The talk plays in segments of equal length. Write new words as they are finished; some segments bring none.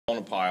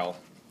bone pile,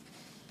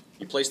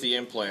 you place the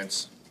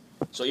implants.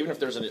 So even if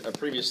there's a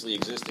previously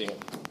existing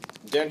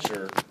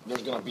denture,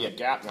 there's going to be a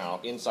gap now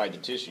inside the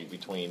tissue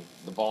between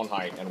the bone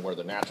height and where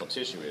the natural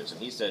tissue is.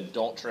 And he said,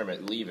 don't trim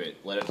it, leave it,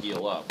 let it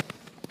heal up.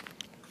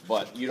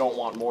 But you don't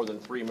want more than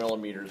 3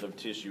 millimeters of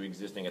tissue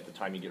existing at the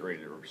time you get ready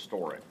to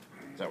restore it.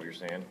 Is that what you're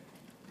saying?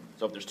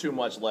 So if there's too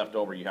much left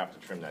over, you have to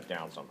trim that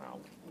down somehow.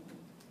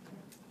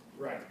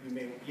 Right.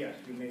 Yes,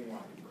 you may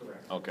want to.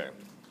 Correct. Okay.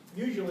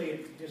 Usually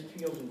it just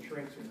heals and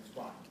shrinks and it's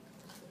fine.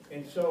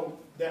 And so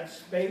that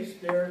space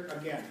there,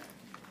 again,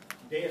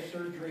 day of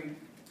surgery,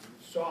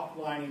 soft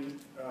lining,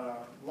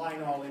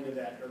 Linol into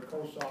that, or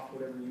co-soft,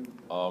 whatever you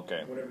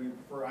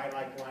prefer. I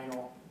like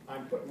Linol.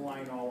 I'm putting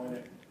Linol in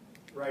it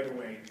right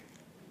away.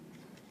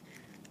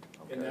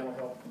 Okay. And that'll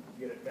help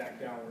get it back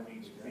down where it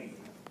needs to be.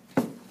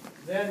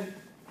 Then,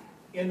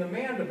 in the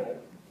mandible,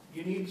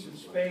 you need some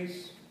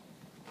space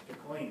to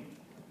clean.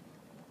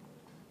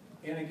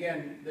 And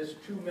again, this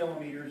 2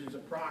 millimeters is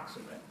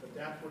approximate, but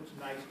that's what's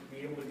nice to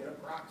be able to get a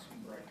proxy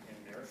right in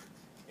there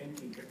and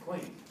keep it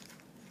clean.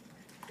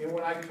 And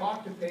when I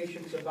talk to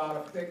patients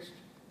about a fixed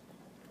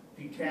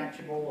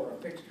detachable or a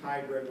fixed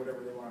hybrid,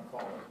 whatever they want to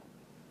call it,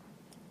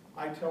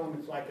 I tell them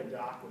it's like a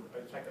dock,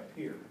 it's like a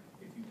pier.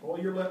 If you pull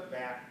your lip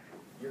back,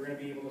 you're going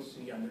to be able to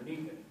see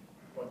underneath it.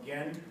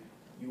 Again,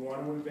 you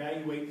want to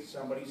evaluate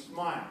somebody's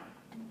smile.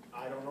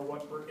 I don't know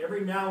what,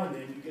 every now and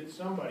then you get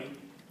somebody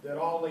that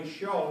all they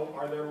show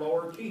are their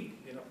lower teeth.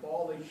 And if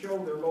all they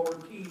show their lower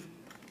teeth,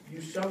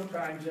 you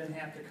sometimes then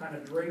have to kind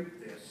of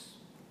drape this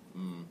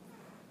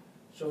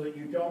so that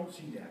you don't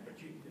see that.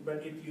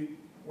 But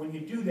when you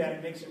do that,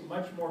 it makes it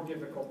much more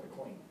difficult to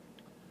clean.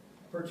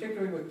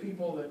 Particularly with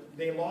people that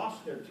they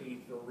lost their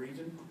teeth for a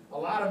reason. A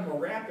lot of them are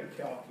rapid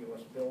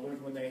calculus builders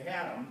when they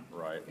had them.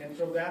 Right. And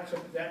so that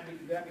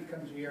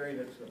becomes the area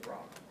that's the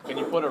problem. Can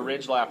you put a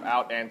ridge lap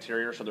out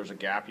anterior so there's a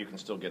gap you can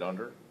still get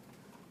under?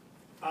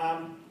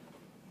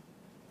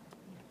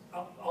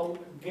 A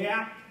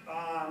gap,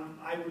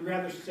 I would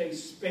rather say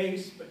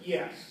space, but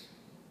yes.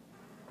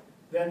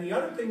 Then the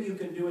other thing you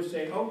can do is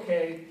say,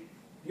 okay,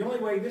 the only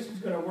way this is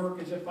going to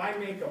work is if I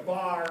make a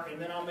bar and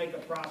then I'll make a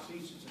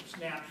prosthesis that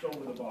snaps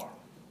over the bar.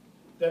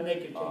 Then they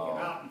can take it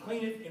out and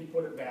clean it and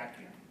put it back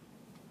in.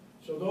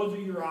 So those are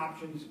your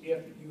options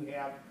if you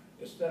have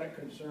aesthetic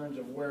concerns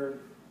of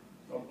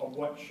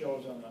what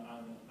shows on the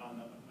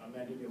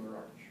mandibular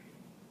arch.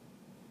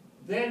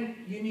 Then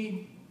you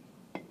need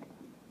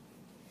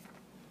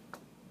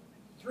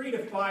 3 to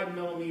 5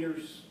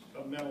 millimeters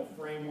of metal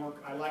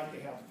framework. I like to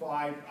have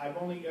 5. I've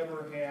only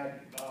ever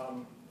had,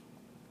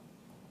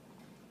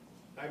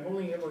 I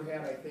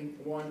think,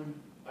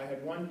 I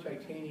had one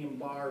titanium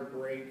bar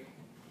break,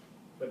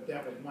 but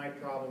that was my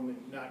problem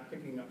in not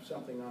picking up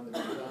something on the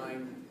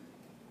design.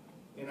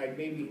 And I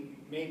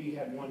maybe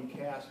had one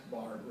cast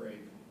bar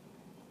break.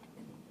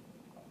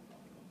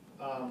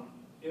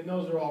 And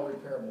those are all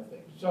repairable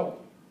things. So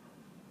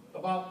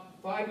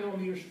about 5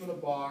 millimeters for the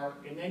bar,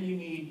 and then you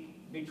need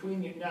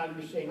now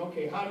you're saying,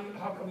 okay, how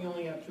come you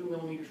only have 2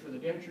 millimeters for the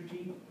denture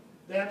teeth?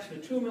 That's the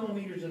 2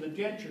 millimeters of the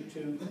denture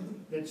tooth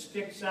that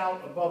sticks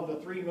out above the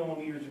 3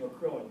 millimeters of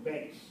acrylic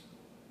base.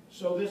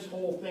 So this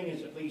whole thing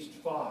is at least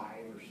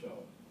 5 or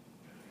so.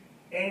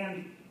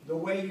 And the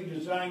way you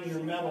design your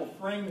metal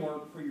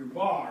framework for your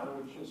bar,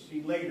 which you'll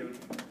see later,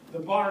 the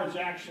bar is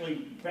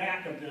actually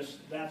back of this,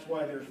 that's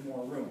why there's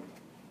more room.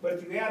 But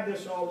if you add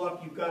this all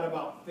up, you've got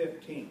about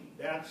 15.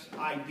 That's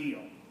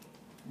ideal.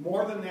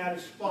 More than that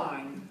is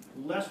fine.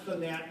 Less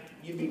than that,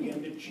 you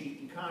begin to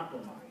cheat and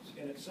compromise.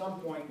 And at some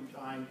point in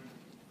time,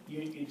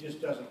 it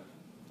just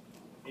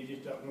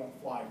won't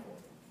fly for you.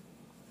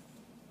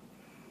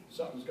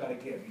 Something's got to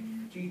give.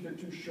 Your teeth are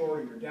too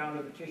short, or you're down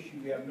to the tissue,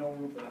 you have no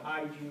room for the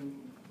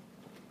hygiene.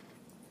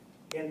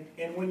 And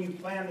when you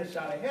plan this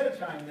out ahead of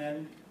time,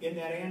 then, in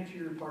that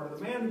anterior part of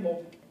the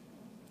mandible,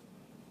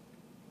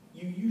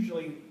 you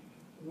usually,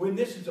 when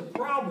this is a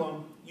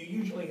problem, you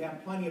usually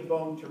have plenty of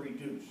bone to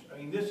reduce. I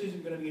mean, this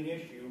isn't going to be an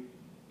issue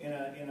in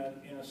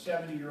a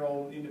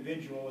 70-year-old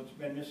individual that's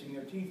been missing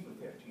their teeth for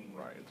 15 years.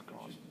 Right, it's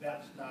gone.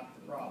 That's not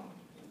the problem.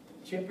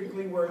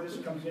 Typically, where this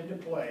comes into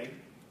play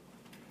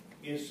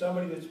is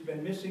somebody that's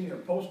been missing their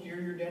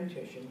posterior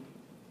dentition,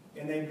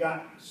 and they've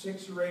got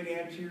 6 or 8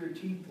 anterior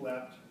teeth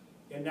left,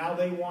 and now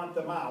they want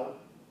them out,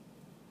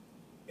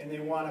 and they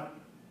want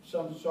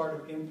some sort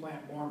of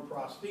implant-borne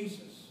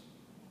prosthesis.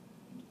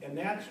 And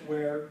that's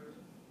where,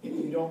 if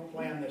you don't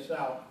plan this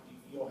out,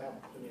 you'll have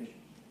some issues.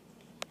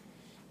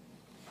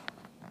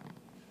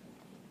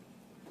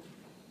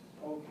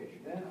 Okay,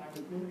 then I was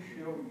going to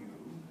show you.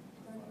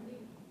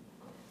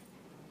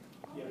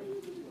 Yes.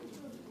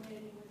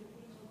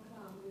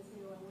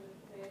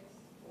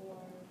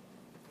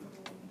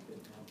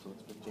 So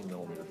it's 15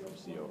 millimeters from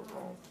CO to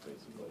call,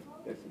 basically.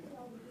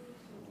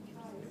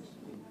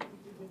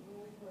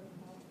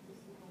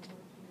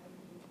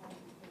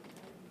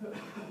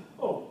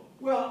 Oh,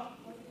 well,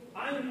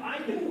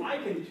 I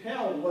can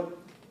tell what,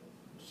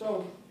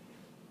 so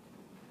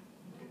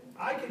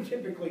I can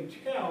typically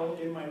tell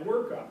in my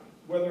workup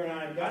whether or not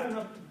I've got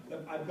enough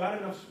I've got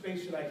enough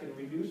space that I can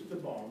reduce the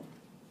bone.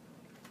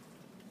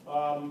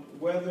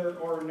 Whether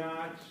or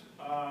not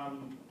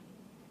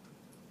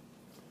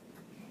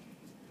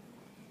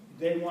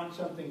they want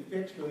something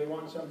fixed or they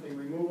want something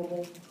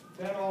removable,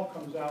 that all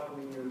comes out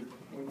when you're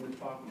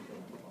talking to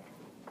them.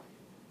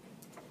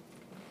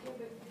 Yeah, but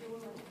they will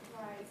like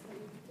try, so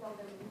you tell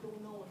them you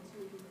don't know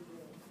until you do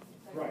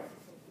it. Right.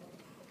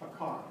 A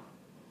car.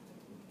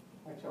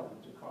 I tell them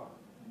it's a car.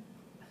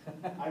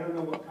 I don't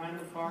know what kind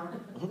of car,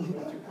 but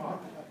it's a car.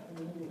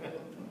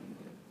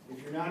 If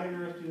you're not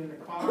interested in a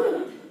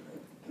car,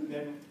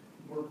 then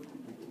we're,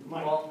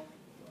 Well,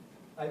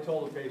 I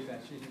told the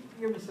patient, she said,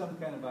 give me some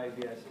kind of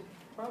idea. I said,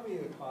 probably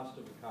the cost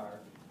of a car.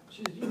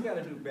 She said, you've got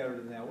to do better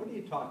than that. What are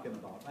you talking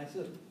about? And I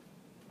said,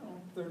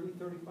 oh,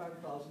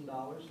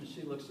 $35,000. And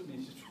she looks at me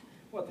and says,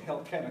 what the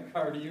hell kind of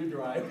car do you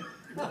drive?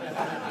 So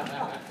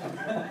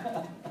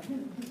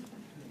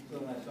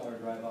then I saw her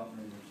drive off in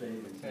her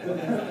Mercedes.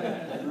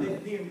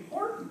 the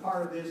important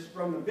part of this,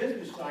 from the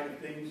business side of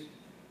things,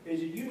 is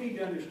that you need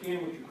to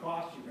understand what your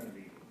costs are going to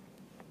be.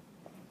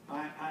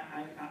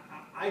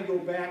 I go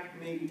back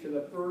maybe to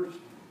the first,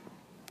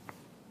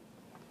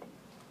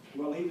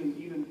 well,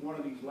 even one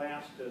of these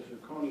last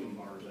zirconium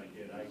bars I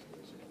did, I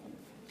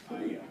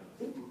had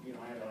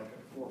like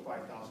a $4,000 or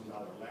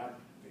 $5,000 lab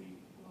fee,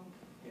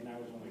 and I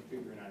was only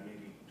figuring on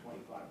maybe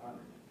 $2,500.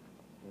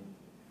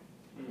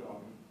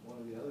 One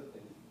of the other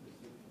things is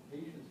that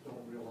patients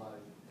don't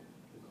realize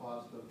the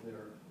cost of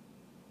their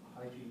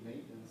hygiene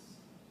maintenance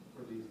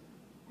for these,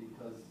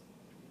 because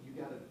you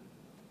got to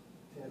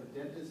have a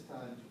dentist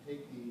time to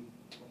take the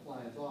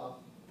appliance off,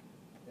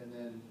 and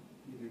then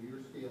either you're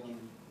scaling,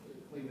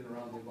 cleaning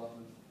around the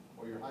abutments,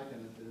 or your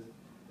hygienist is,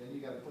 then you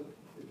got to put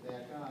it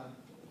back on,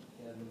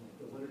 and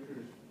the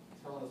literature is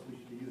telling us we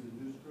should be using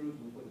new screws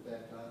when we put it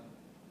back on,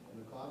 and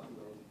the cost of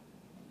those,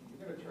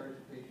 you're going to charge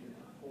the patient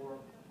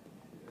 $400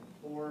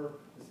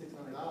 to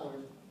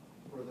 $600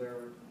 for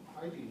their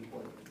hygiene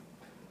equipment,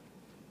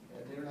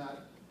 and they're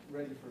not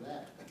ready for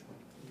that.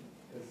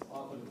 As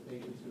often as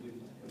patients who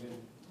didn't come in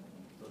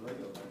for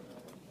regular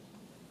checkup.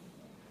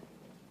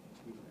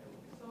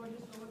 So we're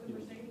just looking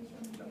for savings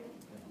from here.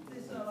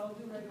 This I'll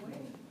do right away.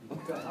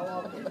 So how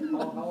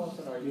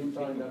often are you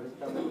telling them to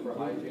come in for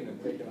hygiene and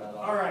taking that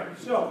off? All right,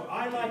 so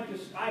I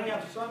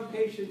have some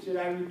patients that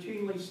I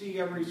routinely see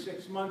every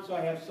 6 months.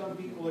 I have some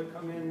people that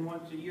come in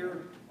once a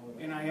year,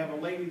 and I have a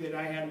lady that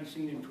I haven't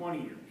seen in 20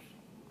 years.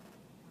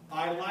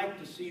 I like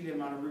to see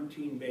them on a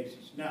routine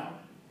basis. Now,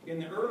 in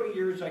the early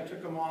years, I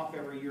took them off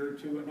every year or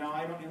two, and now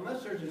I don't,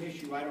 unless there's an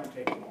issue, I don't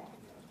take them off.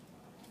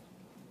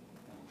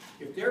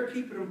 If they're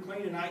keeping them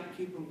clean and I can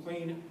keep them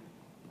clean,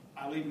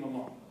 I leave them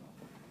alone.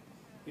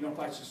 You know, if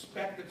I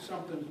suspect that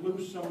something's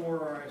loose somewhere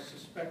or I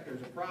suspect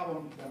there's a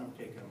problem, then I'm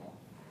taking them off.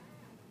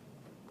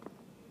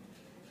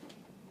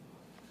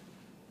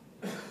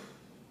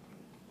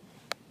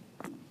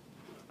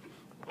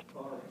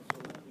 All right, so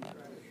let me try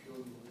to show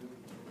you.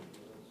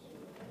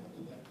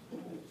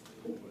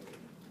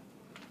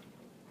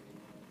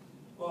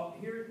 Well,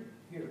 here.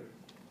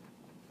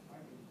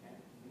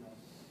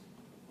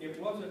 It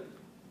wasn't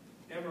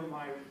ever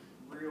my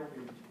real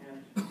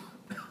intent to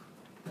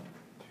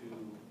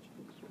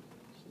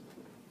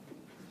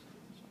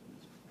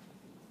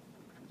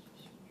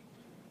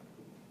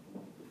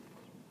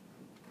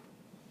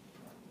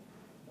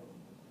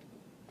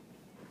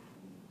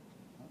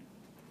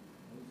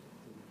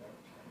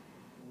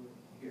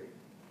here.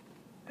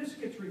 This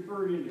gets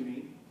referred into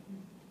me.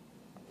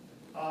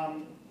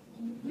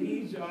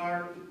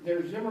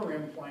 They're Zimmer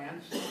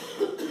implants,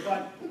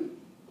 but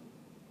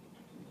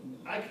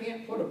I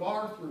can't put a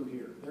bar through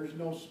here. There's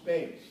no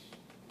space.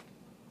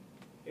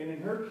 And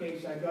in her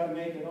case, I've got to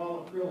make an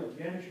all acrylic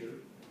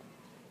denture.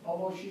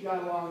 Although she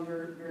got along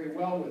very, very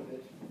well with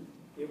it,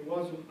 it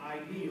wasn't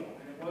ideal.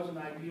 And it wasn't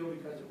ideal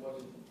because it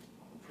wasn't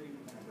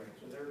treatment membrane.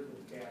 So there's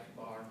the gas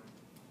bar,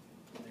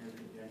 and there's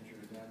the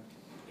denture. Then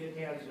it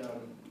has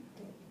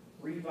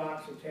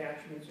Reeboks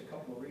attachments, a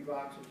couple of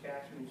Reeboks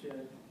attachments in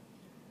it.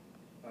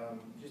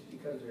 Just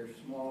because they're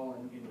small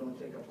and you don't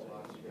take up a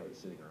lot of space.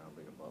 Sitting around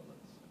big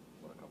abutments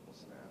with a couple of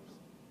snaps.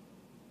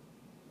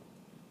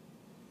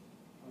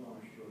 I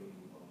want to show you.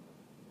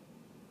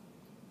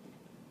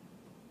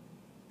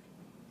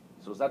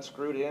 So was that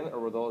screwed in, or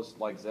were those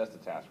like zest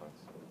attachments?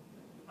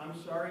 I'm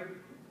sorry?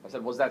 I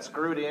said, was that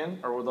screwed in,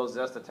 or were those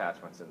zest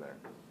attachments in there?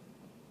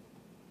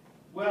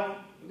 Well,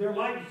 they're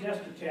like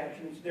zest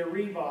attachments. They're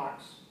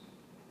Reeboks.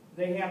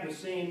 They have the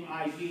same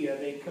idea.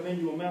 They come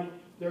into a metal,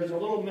 there's a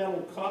little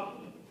metal cup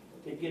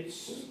that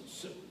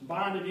gets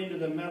bonded into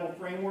the metal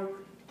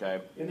framework.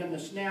 Okay. And then the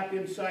snap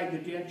inside the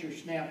denture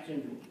snaps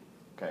into it.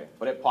 Okay,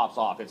 but it pops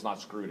off. It's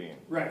not screwed in.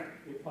 Right.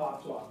 It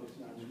pops off. It's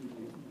not screwed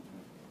in.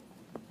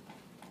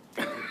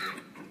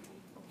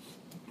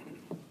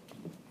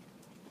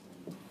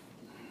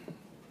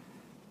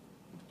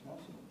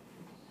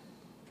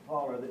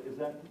 Paul,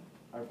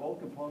 are both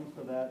components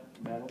to that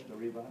metal, the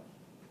Reebok?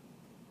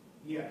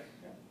 Yes.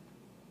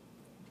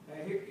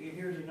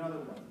 Here's another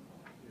one.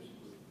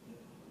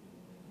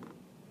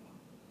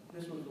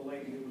 this was the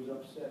lady who was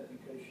upset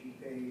because she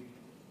paid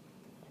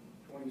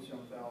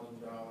 $20-some thousand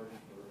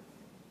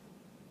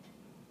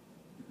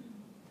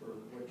for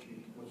what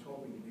she was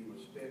hoping to be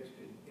was fixed.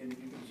 And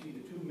you can see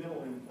the two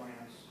middle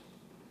implants,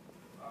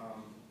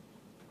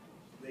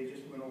 they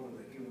just went over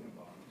the healing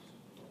bonds.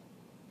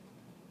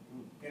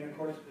 And of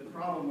course, the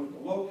problem with the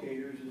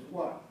locators is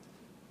what?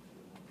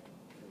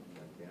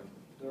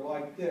 They're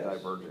like this.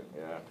 Divergent,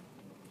 yeah.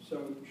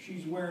 So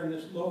she's wearing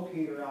this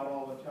locator out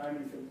all the time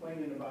and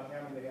complaining about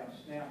having to have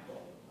snapped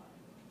all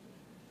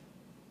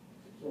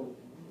the time.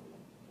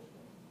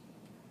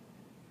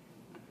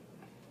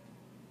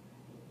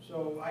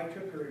 So I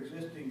took her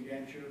existing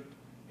denture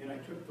and I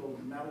took those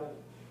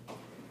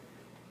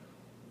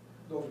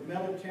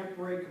metal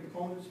temporary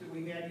components that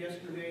we had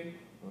yesterday.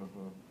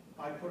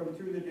 I put them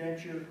through the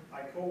denture,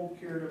 I cold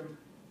cured them,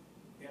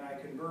 and I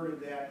converted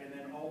that, and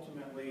then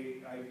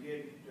ultimately I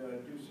did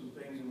do some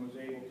things and was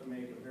able to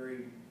make a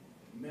very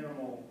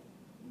minimal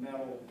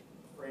metal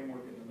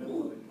framework in the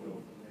middle of it and go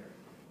from there.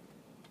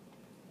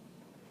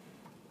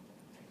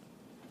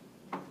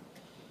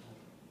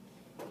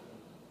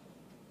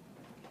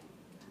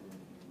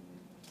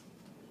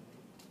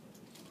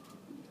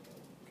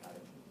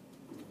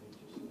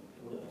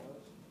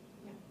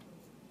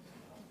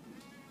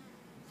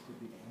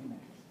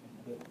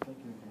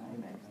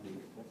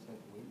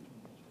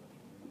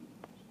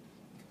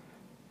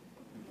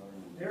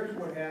 There's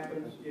what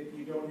happens if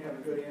you don't have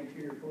a good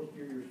anterior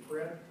posterior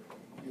spread,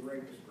 you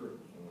break the screws.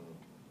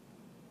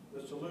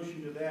 The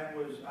solution to that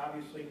was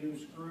obviously new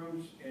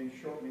screws and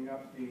shortening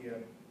up the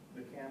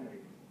cantilever.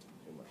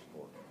 Too much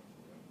torque.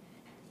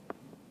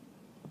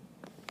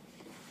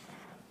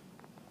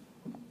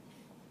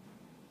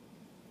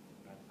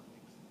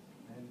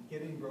 And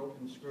getting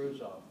broken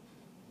screws off.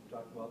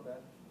 Talk about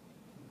that?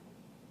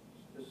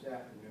 This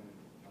afternoon.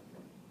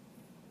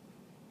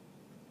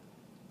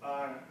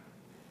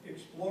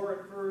 Explore it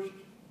first,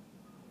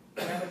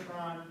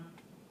 Navatron.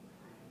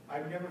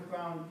 I've never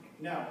found,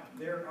 now,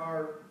 there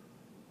are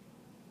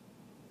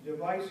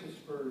devices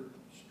for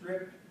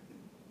stripped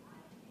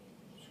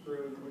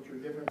screws which are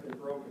different than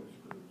broken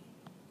screws.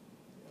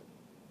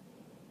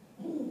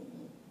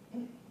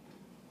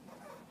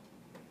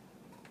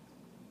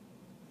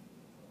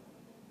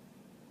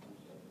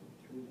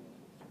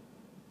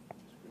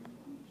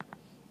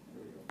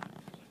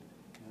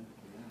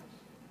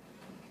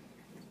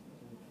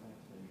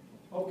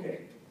 Okay,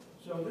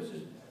 so this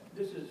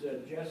is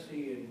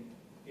Jessie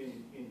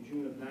in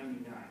June of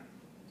 '99,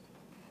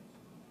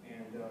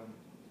 and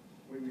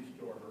we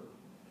restore her.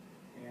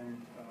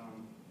 And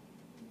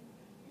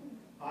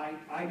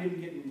I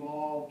didn't get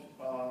involved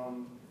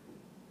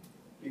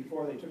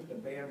before they took the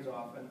bands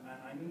off, and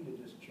I need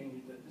to just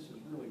change that. This is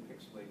really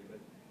pixelated, but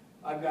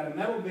I've got a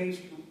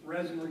metal-based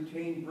resin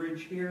retained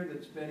bridge here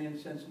that's been in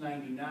since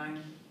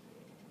 '99.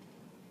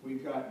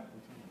 We've got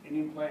an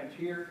implant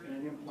here and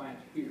an implant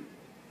here.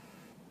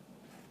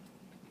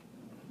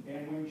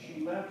 And when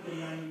she left in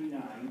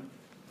 '99,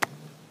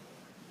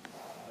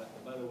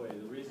 by the way,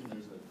 the reason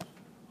there's a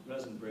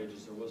resin bridge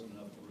is there wasn't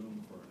enough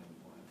room for an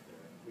implant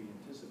there. We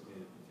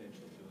anticipated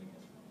potentially doing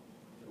it.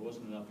 There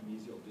wasn't enough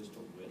mesial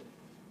distal width.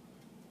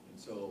 And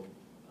so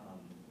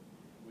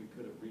we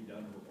could have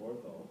redone her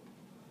ortho,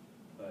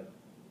 but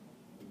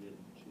we didn't.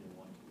 She didn't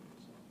want to.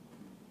 So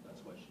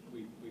that's why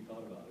we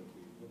thought about it.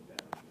 We looked at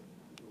it.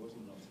 There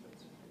wasn't enough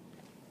space.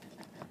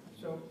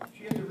 so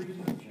she has a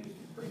reason, she's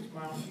pretty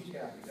smiling, she's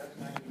happy, that's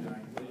 '99.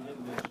 What you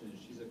didn't mention is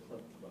she's a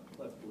cleft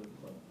lip,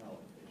 cleft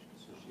palate patient.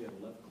 So she had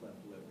a left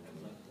cleft lip and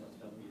left cleft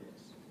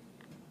LVS.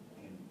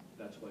 And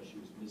that's why she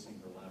was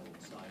missing her lateral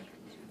side. She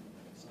was missing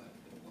the side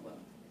of the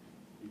cleft.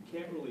 You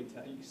can't really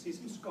tell. You can see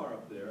some scar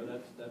up there.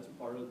 That's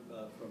part of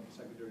from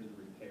secondary to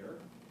the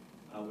repair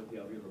with the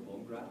alveolar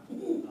bone graft.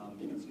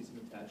 You can see some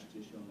attached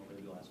tissue on the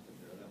labial aspect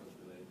there. That was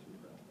related to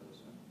graft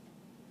medicine.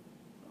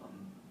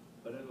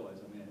 But otherwise,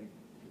 I mean, I think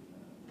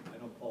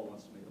I know Paul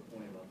wants to make a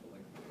point about the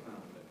length of the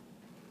crown, but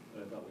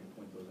I thought we'd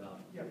point those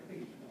out. Yeah,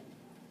 please.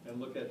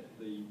 And look at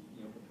the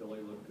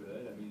papillae look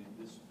good. I mean,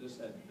 this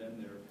had been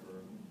there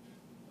for a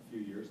few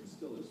years and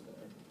still is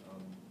there.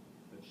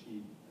 But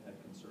she had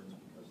concerns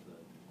because the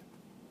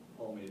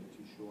Paul made it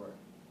too short.